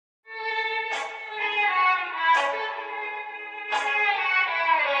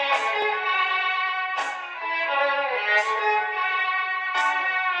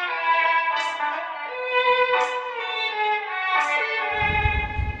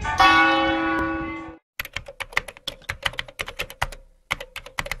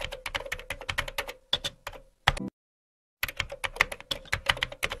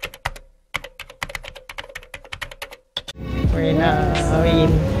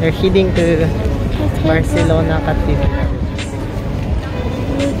We're heading to Barcelona Cathedral.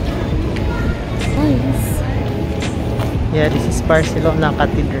 Nice. Yeah, this is Barcelona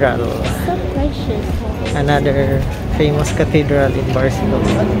Cathedral. So precious. Another famous cathedral in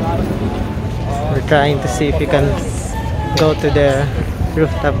Barcelona. We're trying to see if we can go to the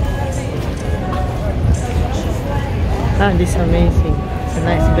rooftop. Ah, this is amazing. It's a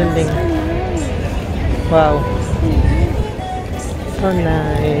nice building. Wow. So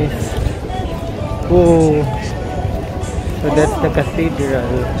nice. Whoa. So that's the cathedral.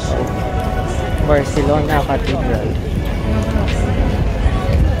 Barcelona Cathedral.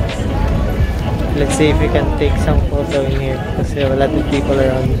 Let's see if we can take some photo in here because there are a lot of people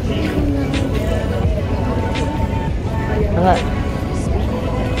around.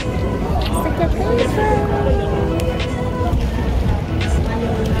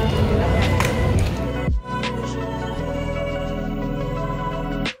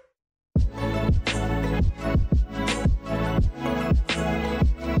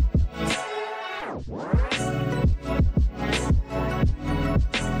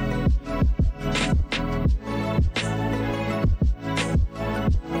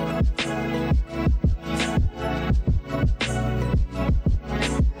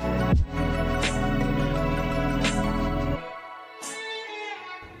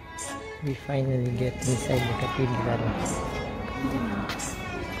 We finally get inside the cathedral.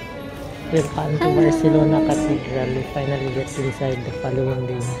 Welcome to Barcelona Cathedral. We finally get inside the following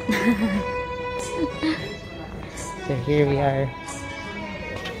day. So here we are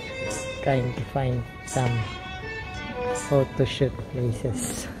trying to find some photo shoot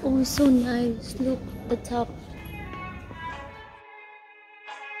places. Oh, so nice. Look, the top.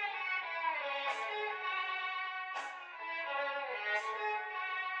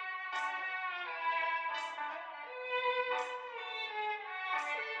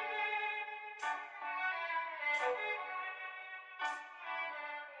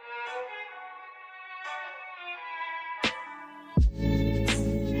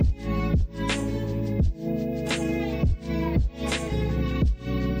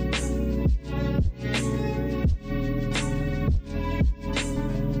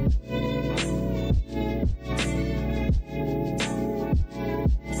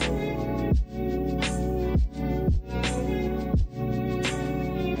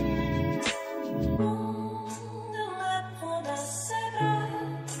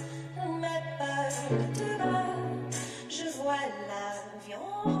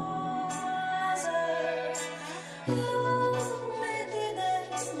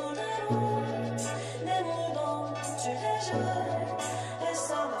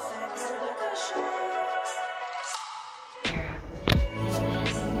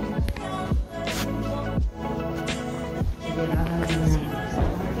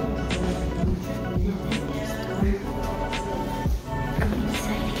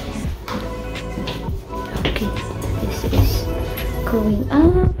 Going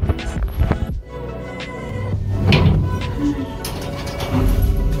up.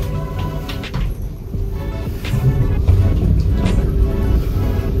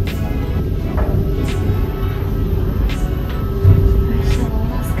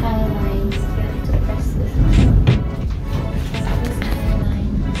 Barcelona skyline. You have to press this one. Skyline.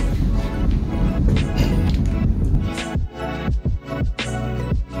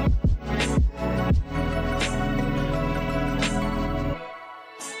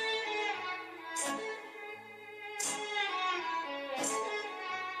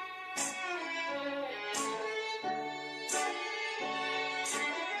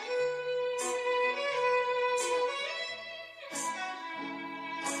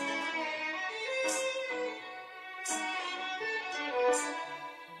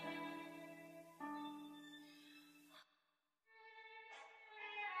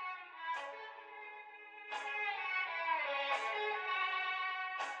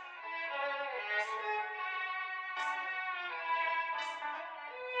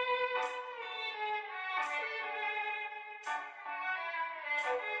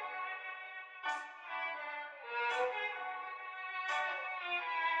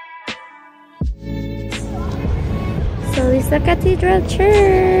 So it's the Cathedral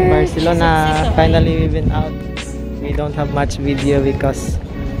Church. Barcelona, finally we've been out. We don't have much video because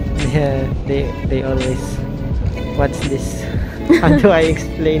they always watch this. How do I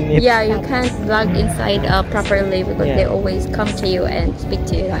explain it? Yeah, you can't vlog inside properly because they always come to you and speak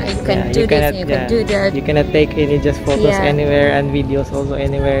to you. You can do this, you can do that. You cannot take any just photos anywhere and videos also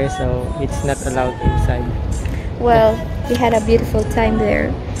anywhere, so it's not allowed inside. Well, we had a beautiful time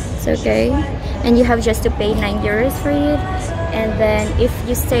there. It's okay. And you have just to pay €9 for it. And then if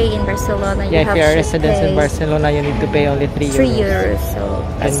you stay in Barcelona, you Yeah, if have you are to residents in pay Barcelona, you need to pay only 3 3 euros. euros. So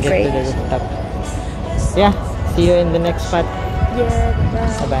And that's get great. to the rooftop. Yeah, see you in the next spot. Yeah, bye.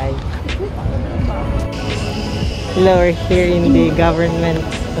 Bye-bye. Hello, we're here in the government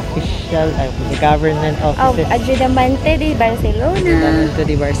official, the government offices. Ayuntamiento de Barcelona. Ayuntamiento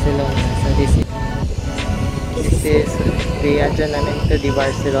de Barcelona. So this is the Ayuntamiento de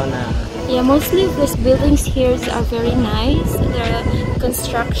Barcelona. Yeah, mostly these buildings here are very nice. The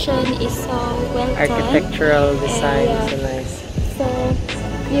construction is so well done. Architectural design is yeah. so nice. So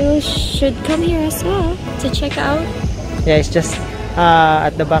you should come here as well to check out. Yeah, it's just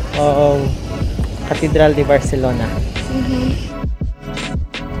at the back of Cathedral de Barcelona.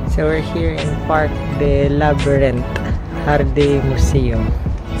 So we're here in Parc del Laberint, Museum.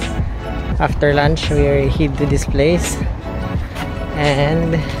 After lunch, we head to this place,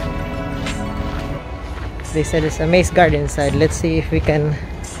 and they said it's a maze garden inside. Let's see if we can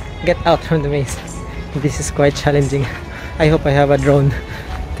get out from the maze. This is quite challenging. I hope I have a drone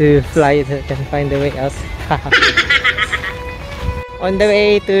to fly it and can find the way out. On the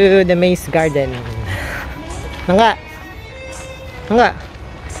way to the maze garden. Hanga! Hanga!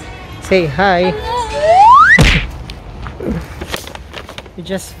 Say hi! We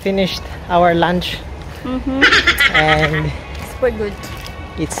just finished our lunch. And It's quite good.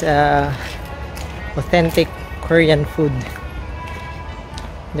 it's authentic Korean food.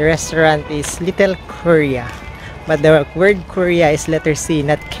 The restaurant is Little Korea, but the word Korea is letter C,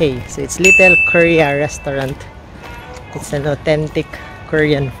 not K, so it's Little Korea restaurant. It's an authentic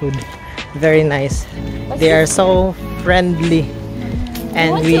Korean food, very nice. They are so friendly,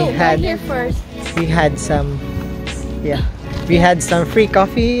 and we had some free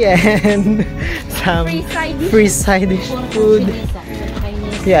coffee and some free side dish food.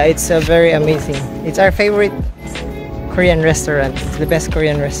 Yeah, it's very amazing. It's our favorite Korean restaurant. It's the best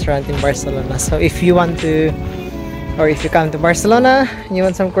Korean restaurant in Barcelona. So if you want to, or if you come to Barcelona and you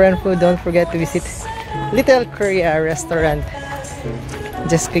want some Korean food, don't forget to visit Little Korea restaurant.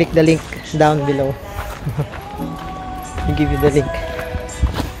 Just click the link down below. I'll give you the link.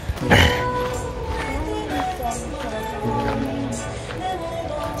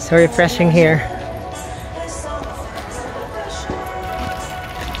 So refreshing here.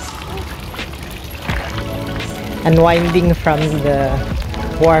 Unwinding from the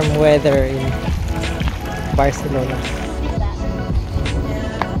warm weather in Barcelona.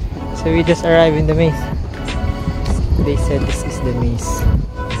 So we just arrived in the maze. They said this is the maze.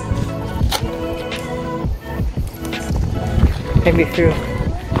 Maybe through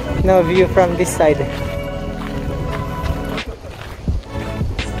no view from this side.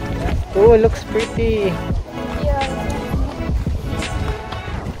 Oh, it looks pretty.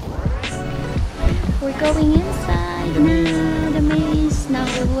 We're going inside now, the maze. Now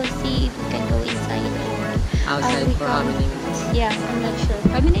we will see if we can go inside or Outside for how many minutes? Yeah, I'm not sure.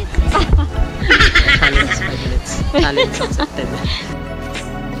 5 minutes? Challenge 5 minutes. Challenge accepted.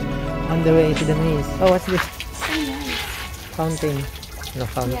 On the way to the maze. Oh, what's this? So nice. Fountain. No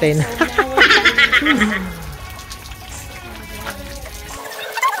fountain.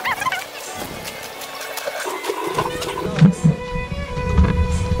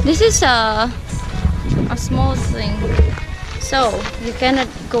 This is a small thing, so you cannot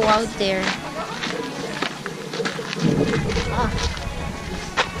go out there.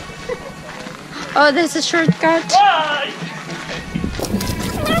 Oh, there's a shortcut.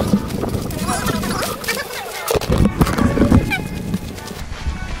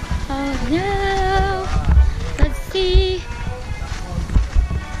 Oh no! Let's see.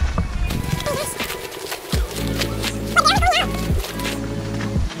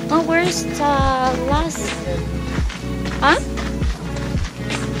 Oh, where's the last? Huh?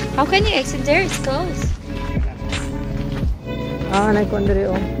 How can you exit there? It's closed. Ah,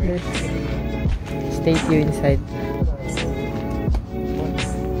 nagkondre oh. There's statue inside.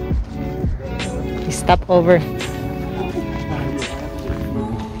 Stop over.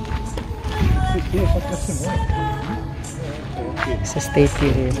 It's a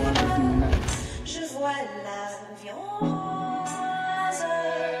statue here.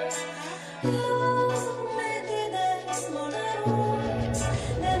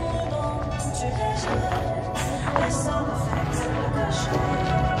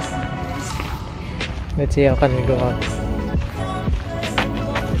 Let's see how can we go out.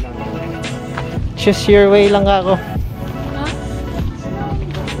 Choose your way lang ako.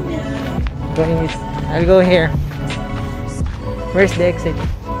 Going with, I'll go here. Where's the exit?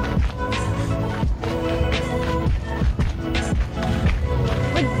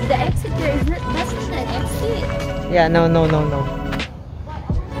 But the exit there is not, that's not an exit. Yeah, no, no, no, no.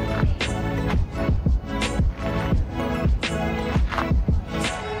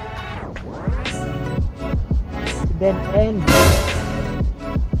 Dead end.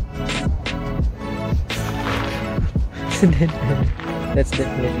 It's a dead end. That's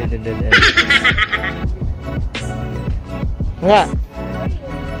definitely the dead end. Yeah.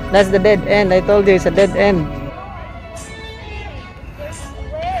 That's the dead end. I told you it's a dead end.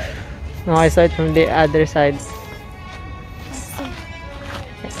 No, I saw it from the other side.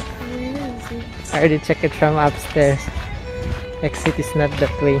 I already checked it from upstairs. Exit is not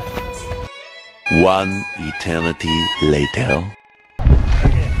that way. One eternity later.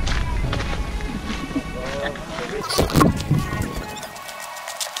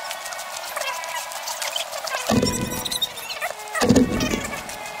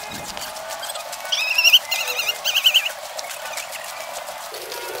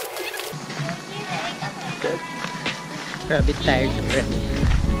 We're a bit tired already.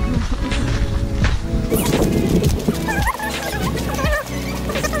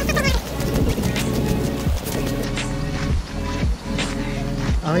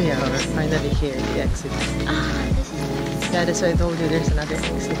 Oh yeah, we're finally here, the exit. This is nice. Yeah, that's why I told you there's another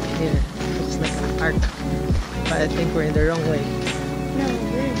exit here. Looks like an arc. But I think we're in the wrong way. No,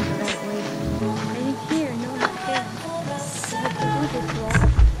 we're in the right way. I think here, no, not here. We have to do this wrong.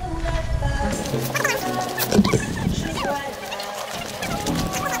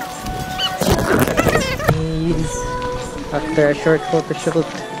 After a short photo shoot.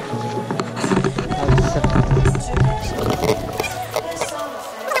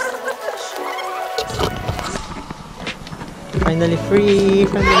 Finally free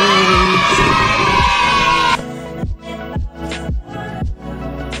from the waves.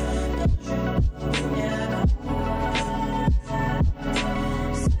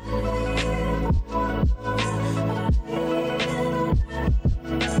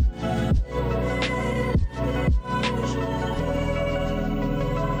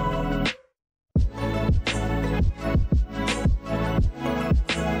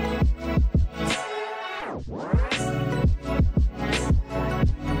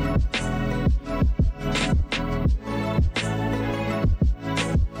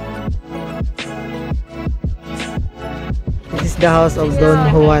 This is the house of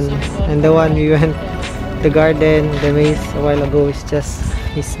Don Juan, and the one we went, the garden, the maze a while ago is just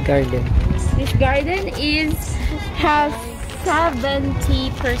his garden. This garden has 70%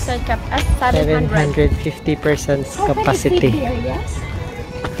 750% capacity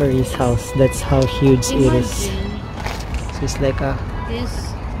for his house. That's how huge it is. So it's like a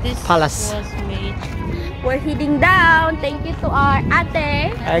This palace. was made. We're heading down. Thank you to our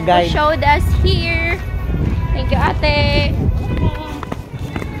ate Our who guide. showed us here. Thank you, ate.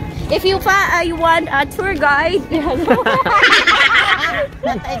 If you want a tour guide, it's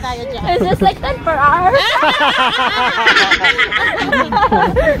just like 10 per hour.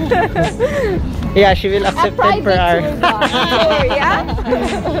 Yeah, she will accept 10 per hour. Tour, yeah?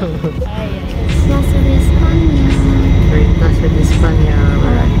 We're in Plaza de España.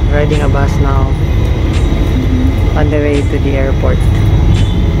 We're riding a bus now on the way to the airport.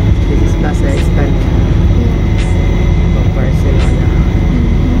 This is Plaza de España from Barcelona.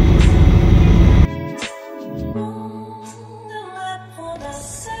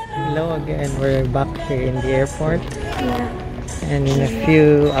 Hello again, we're back here in the airport. Yeah. And in a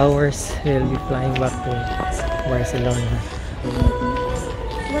few hours, we'll be flying back to Barcelona.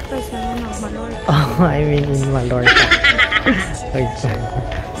 What Barcelona? Mallorca. Oh, I mean in Mallorca.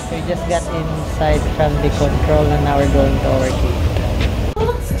 We just got inside from the control and now we're going to our gate.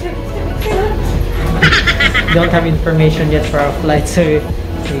 Don't have information yet for our flight, so we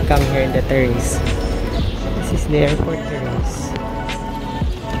come here in the terrace. This is the airport terrace.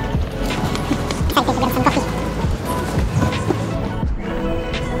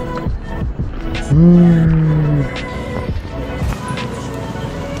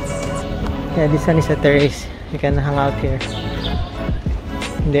 Yeah, this one is a terrace. You can hang out here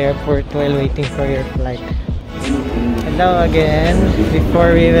in the airport while waiting for your flight. Hello again.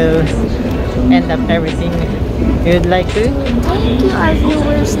 Before we will end up everything, you would like to? Thank you, our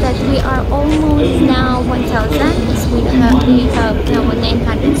viewers, that we are almost now 1,000. We have now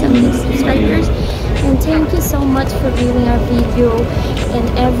 900 something subscribers. And thank you so much for viewing our video and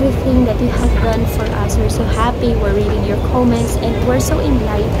everything that you have done for us. We're so happy. We're reading your comments and we're so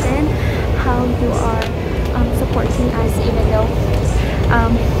enlightened how you are supporting us, even though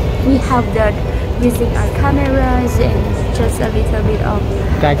we have that using our cameras and just a little bit of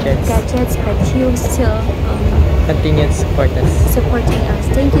Gadgets. but you still continue to support us. Supporting us.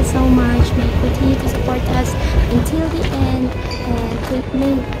 Thank you so much. May you continue to support us until the end, and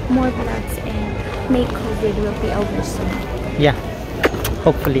make more vlogs, and make COVID will be over soon. Yeah,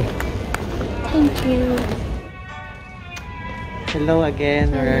 hopefully. Thank you. Hello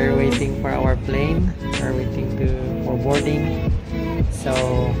again. We're Hello. waiting for our plane. We're waiting for boarding. So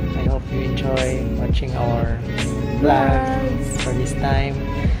I hope you enjoy watching our vlog for this time.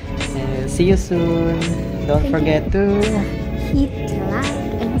 And see you soon. Don't forget to hit the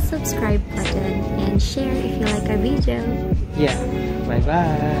like and subscribe button, and share if you like our video. Yeah. Bye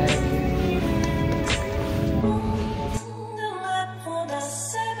bye.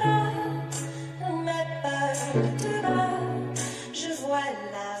 Je vois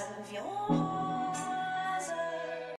l'avion.